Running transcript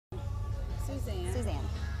Suzanne. Suzanne.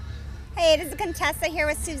 Hey, this is Contessa here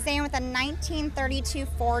with Suzanne with a 1932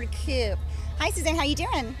 Ford Coupe. Hi, Suzanne. How you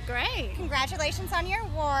doing? Great. Congratulations on your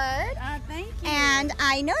award. Thank you. And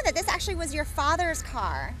I know that this actually was your father's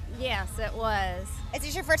car. Yes, it was. Is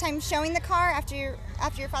this your first time showing the car after your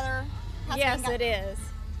father? Yes, it is.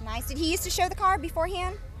 Nice. Did he used to show the car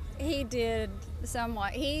beforehand? He did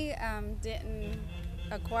somewhat. He didn't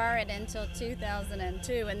acquire it until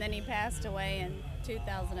 2002, and then he passed away in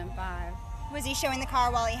 2005. Was he showing the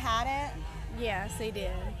car while he had it? Yes, he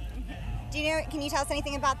did. Do you know? Can you tell us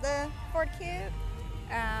anything about the Ford Coupe?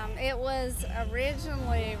 It was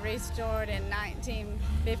originally restored in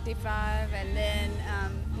 1955, and then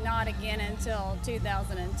not again until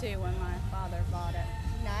 2002 when my father bought it.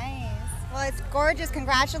 Nice. Well, it's gorgeous.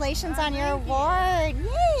 Congratulations on your award.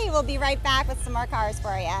 Yay! We'll be right back with some more cars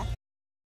for you.